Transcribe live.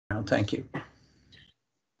Thank you.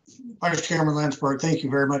 Vice Chairman Landsberg, thank you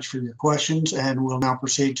very much for your questions, and we'll now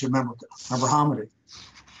proceed to Member Hamady.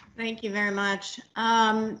 Thank you very much.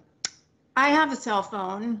 I have a cell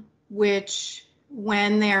phone, which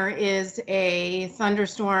when there is a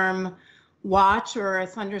thunderstorm watch or a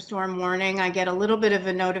thunderstorm warning, I get a little bit of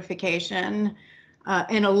a notification,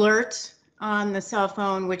 an alert on the cell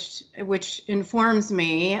phone, which informs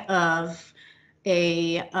me of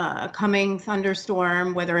a coming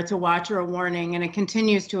thunderstorm, whether it's a watch or a warning, and it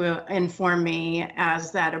continues to inform me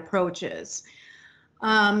as that approaches.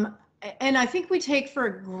 And I think we take for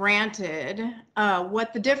granted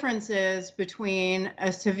what the difference is between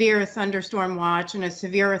a severe thunderstorm watch and a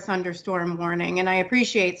severe thunderstorm warning. And I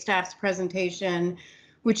appreciate staff's presentation,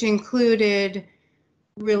 which included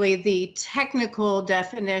really the technical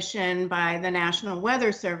definition by the National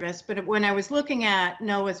Weather Service. But when I was looking at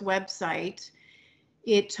NOAA's website,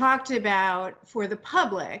 it talked about, for the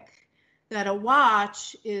public, that a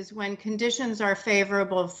watch is when conditions are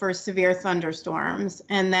favorable for severe thunderstorms,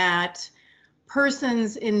 and that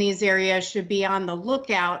persons in these areas should be on the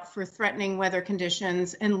lookout for threatening weather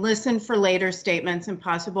conditions and listen for later statements and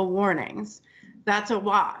possible warnings. That's a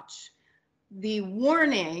watch. The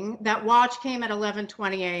warning, that watch came at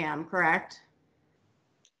 11:20 a.m., correct?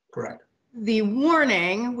 Correct. The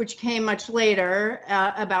warning, which came much later,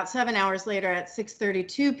 about 7 hours later at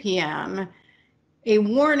 6:32 p.m., a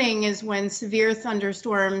warning is when severe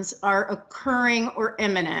thunderstorms are occurring or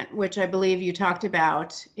imminent, which I believe you talked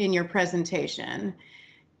about in your presentation.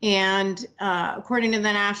 And according to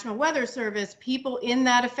the National Weather Service, people in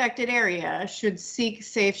that affected area should seek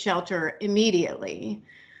safe shelter immediately.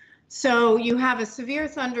 So you have a severe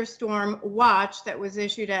thunderstorm watch that was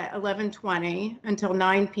issued at 11:20 until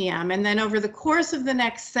 9 p.m. And then over the course of the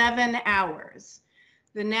next 7 hours,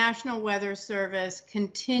 the National Weather Service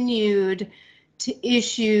continued to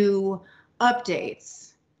issue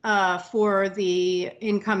updates for the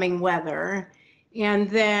incoming weather. And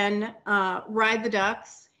then Ride the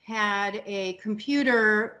Ducks had a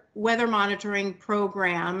computer weather monitoring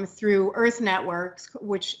program through Earth Networks,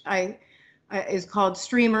 which is called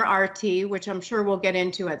Streamer RT, which I'm sure we'll get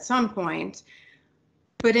into at some point.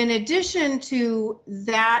 But in addition to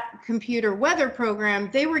that computer weather program,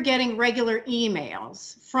 they were getting regular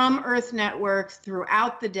emails from Earth Networks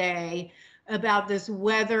throughout the day about this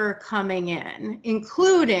weather coming in,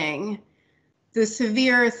 including the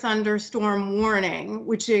severe thunderstorm warning,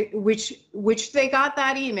 which they got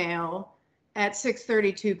that email at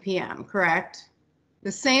 6:32 p.m., correct?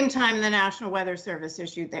 The same time the National Weather Service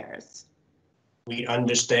issued theirs. We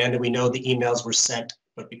understand and we know the emails were sent,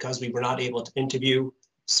 but because we were not able to interview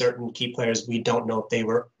certain key players, we don't know if they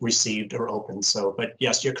were received or opened. So, but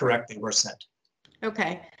yes, you're correct, they were sent.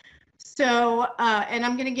 Okay. So, and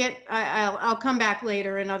I'm going to I'll come back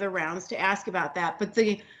later in other rounds to ask about that. But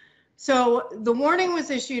so the warning was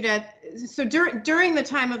issued during the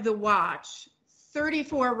time of the watch,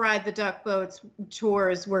 34 Ride the Duck boats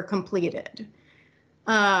tours were completed.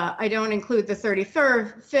 I don't include the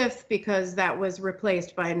 35th because that was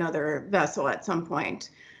replaced by another vessel at some point.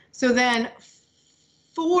 So then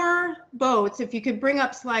 4 boats, if you could bring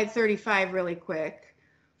up slide 35 really quick,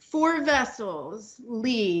 4 vessels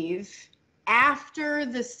leave after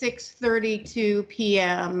the 6:32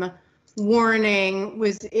 p.m. warning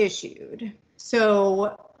was issued.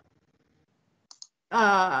 So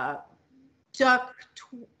Duck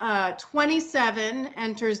 27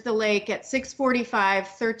 enters the lake at 6:45,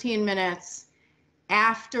 13 minutes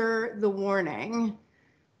after the warning.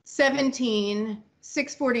 17,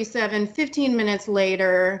 6:47, 15 minutes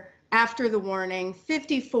later after the warning.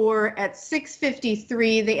 54 at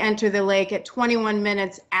 6:53, they enter the lake at 21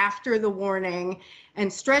 minutes after the warning.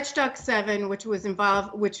 And Stretch Duck 7, which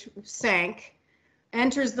sank,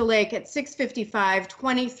 enters the lake at 6:55,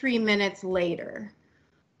 23 minutes later.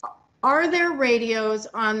 Are there radios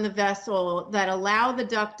on the vessel that allow the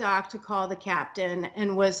duck dock to call the captain,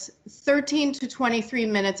 and was 13 to 23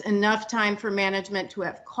 minutes enough time for management to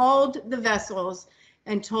have called the vessels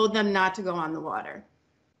and told them not to go on the water?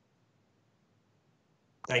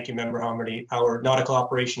 Thank you, Member Hamady. Our Nautical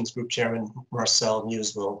Operations Group Chairman, Marcel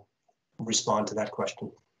Muse, will respond to that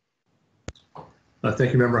question.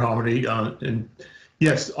 Thank you, Member Hamady. And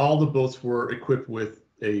yes, all the boats were equipped with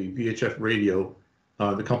a VHF radio.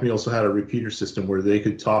 The company also had a repeater system where they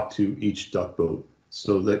could talk to each duck boat.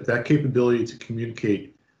 So that capability to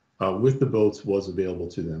communicate with the boats was available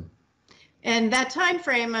to them. And that time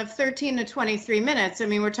frame of 13 to 23 minutes, I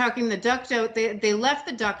mean, we're talking the duck dock, they left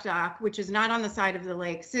the duck dock, which is not on the side of the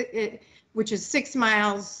lake, which is 6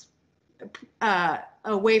 miles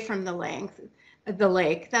away from the lake. the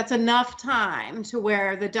lake. That's enough time to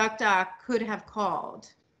where the duck dock could have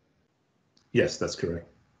called. Yes, that's correct.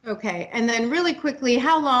 Okay, and then really quickly,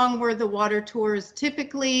 how long were the water tours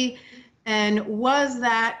typically? And was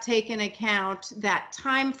that taken account, that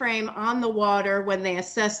time frame on the water when they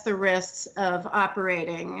assessed the risks of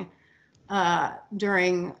operating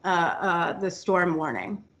during the storm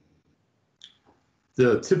warning?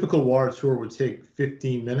 The typical water tour would take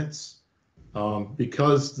 15 minutes.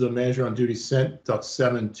 Because the manager on duty sent Duck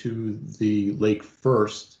 7 to the lake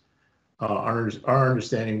first, our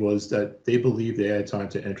understanding was that they believed they had time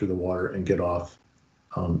to enter the water and get off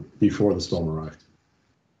before the storm arrived.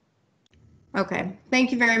 Okay,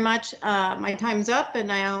 thank you very much. My time's up,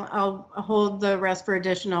 and I'll hold the rest for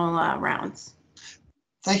additional rounds.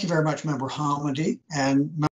 Thank you very much, Member Hamady. And